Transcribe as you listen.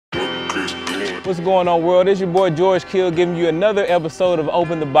What's going on, world? It's your boy George Kill giving you another episode of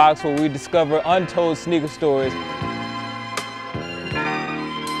Open the Box, where we discover untold sneaker stories.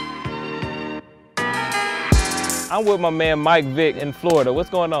 I'm with my man Mike Vick in Florida. What's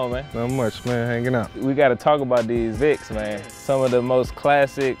going on, man? Not much, man. Hanging out. We got to talk about these Vicks, man. Some of the most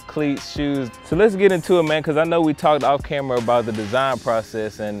classic cleats, shoes. So let's get into it, man, because I know we talked off camera about the design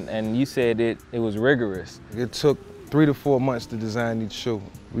process, and you said it was rigorous. It took 3 to 4 months to design each shoe.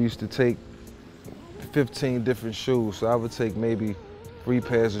 We used to take 15 different shoes, so I would take maybe 3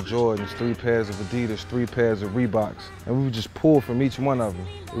 pairs of Jordans, 3 pairs of Adidas, 3 pairs of Reeboks, and we would just pull from each one of them.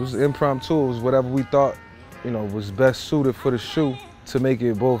 It was impromptu. It was whatever we thought, was best suited for the shoe to make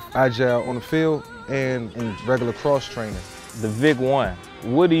it both agile on the field and in regular cross training. The Vick 1,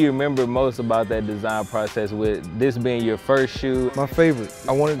 what do you remember most about that design process, with this being your first shoe? My favorite,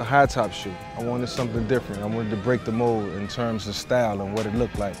 I wanted a high top shoe. I wanted something different. I wanted to break the mold in terms of style and what it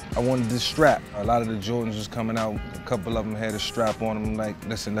looked like. I wanted this strap. A lot of the Jordans was coming out, a couple of them had a strap on them. I'm like,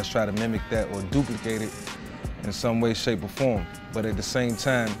 listen, let's try to mimic that or duplicate it in some way, shape, or form. But at the same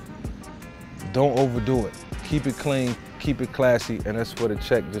time, don't overdo it. Keep it clean, keep it classy, and that's where the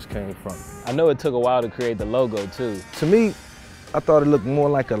check just came from. I know it took a while to create the logo too. To me, I thought it looked more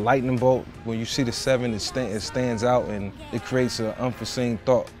like a lightning bolt. When you see the 7, it stands out and it creates an unforeseen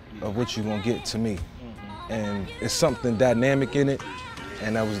thought of what you're gonna get to me. And it's something dynamic in it,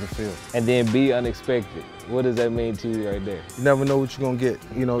 and that was the feel. And then be unexpected. What does that mean to you right there? You never know what you're gonna get.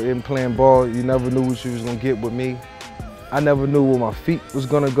 In playing ball, you never knew what you was gonna get with me. I never knew where my feet was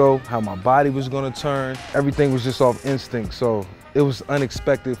gonna go, how my body was gonna turn. Everything was just off instinct, so it was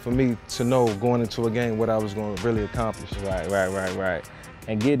unexpected for me to know going into a game what I was gonna really accomplish. Right.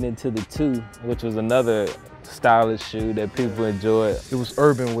 And getting into the 2, which was another stylish shoe that people enjoyed. It was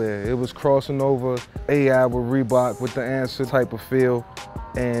urban wear. It was crossing over AI with Reebok with the answer type of feel.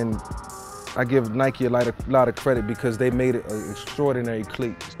 And I give Nike a lot of credit because they made it an extraordinary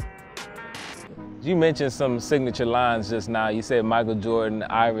cleat. You mentioned some signature lines just now. You said Michael Jordan,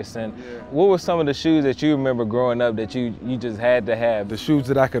 Iverson. Yeah. What were some of the shoes that you remember growing up that you just had to have? The shoes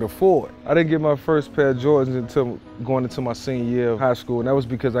that I could afford. I didn't get my first pair of Jordans until going into my senior year of high school, and that was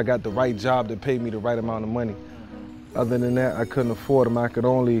because I got the right job that paid me the right amount of money. Other than that, I couldn't afford them. I could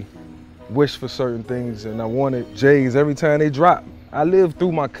only wish for certain things, and I wanted J's every time they dropped. I lived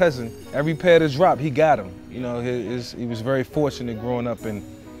through my cousin. Every pair that dropped, he got them. He was very fortunate growing up, and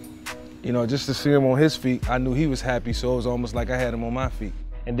just to see him on his feet, I knew he was happy, so it was almost like I had him on my feet.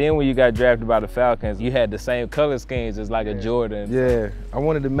 And then when you got drafted by the Falcons, you had the same color schemes as like a Jordan. Yeah, I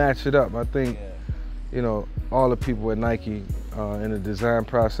wanted to match it up. I think, all the people at Nike in the design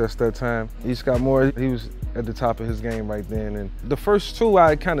process that time, Scott Moore, he was at the top of his game right then. And the first 2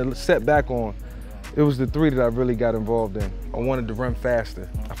 I kind of set back on. It was the 3 that I really got involved in. I wanted to run faster.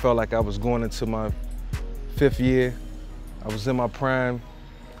 I felt like I was going into my 5th year. I was in my prime.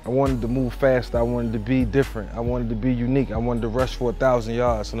 I wanted to move fast. I wanted to be different. I wanted to be unique. I wanted to rush for 1,000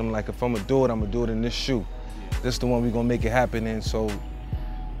 yards. And I'm like, if I'm gonna do it, I'm gonna do it in this shoe. This is the one we're gonna make it happen in. So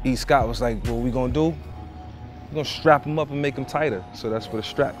Scott was like, what we gonna do? We're gonna strap him up and make him tighter. So that's where the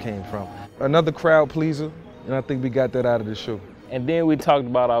strap came from. Another crowd pleaser, and I think we got that out of the shoe. And then we talked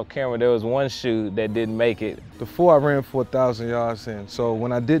about off camera, there was one shoe that didn't make it. The 4 I ran for 1,000 yards in. So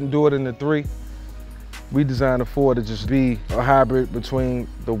when I didn't do it in the 3, we designed the 4 to just be a hybrid between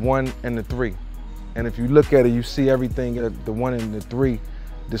the 1 and the 3. And if you look at it, you see everything at the 1 and the 3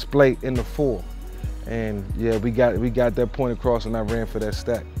 displayed in the 4. And yeah, we got that point across, and I ran for that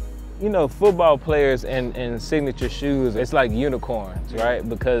stack. Football players and signature shoes, it's like unicorns, right?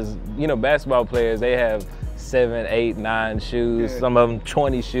 Because, basketball players, they have 7, 8, 9 shoes, some of them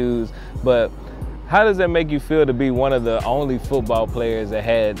 20 shoes. But how does that make you feel to be one of the only football players that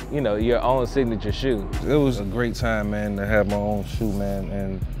had, your own signature shoe? It was a great time, man, to have my own shoe, man,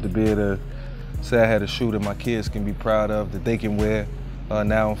 and to be able to say I had a shoe that my kids can be proud of, that they can wear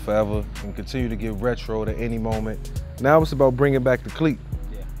now and forever, and continue to get retro at any moment. Now it's about bringing back the cleat.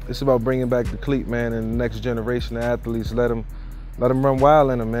 It's about bringing back the cleat, man, and the next generation of athletes, let them run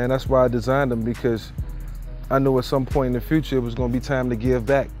wild in them, man. That's why I designed them, because I knew at some point in the future it was going to be time to give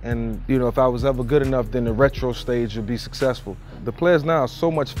back. And, if I was ever good enough, then the retro stage would be successful. The players now are so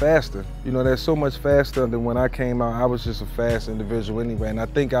much faster. They're so much faster than when I came out. I was just a fast individual anyway, and I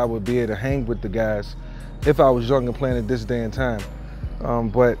think I would be able to hang with the guys if I was young and playing at this day and time.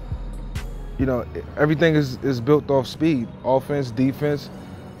 But, everything is built off speed. Offense, defense,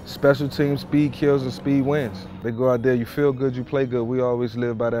 special team, speed kills and speed wins. They go out there, you feel good, you play good. We always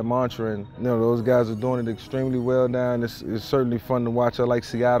live by that mantra, and those guys are doing it extremely well now, and it's certainly fun to watch. I like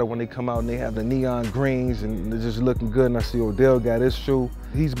Seattle when they come out and they have the neon greens and they're just looking good, and I see Odell got his shoe.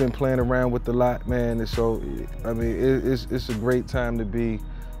 he's been playing around with a lot, man. And so, I mean, it's a great time to be,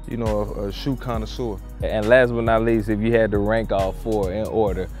 you know, a shoe connoisseur. And last but not least, if you had to rank all 4 in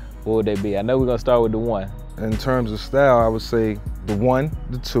order, what would they be? I know we're gonna start with the 1. In terms of style, I would say the 1,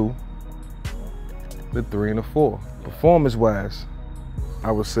 the 2, the 3, and the 4. Performance-wise,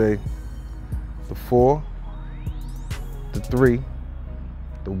 I would say the 4, the 3,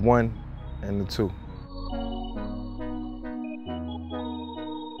 the 1, and the 2.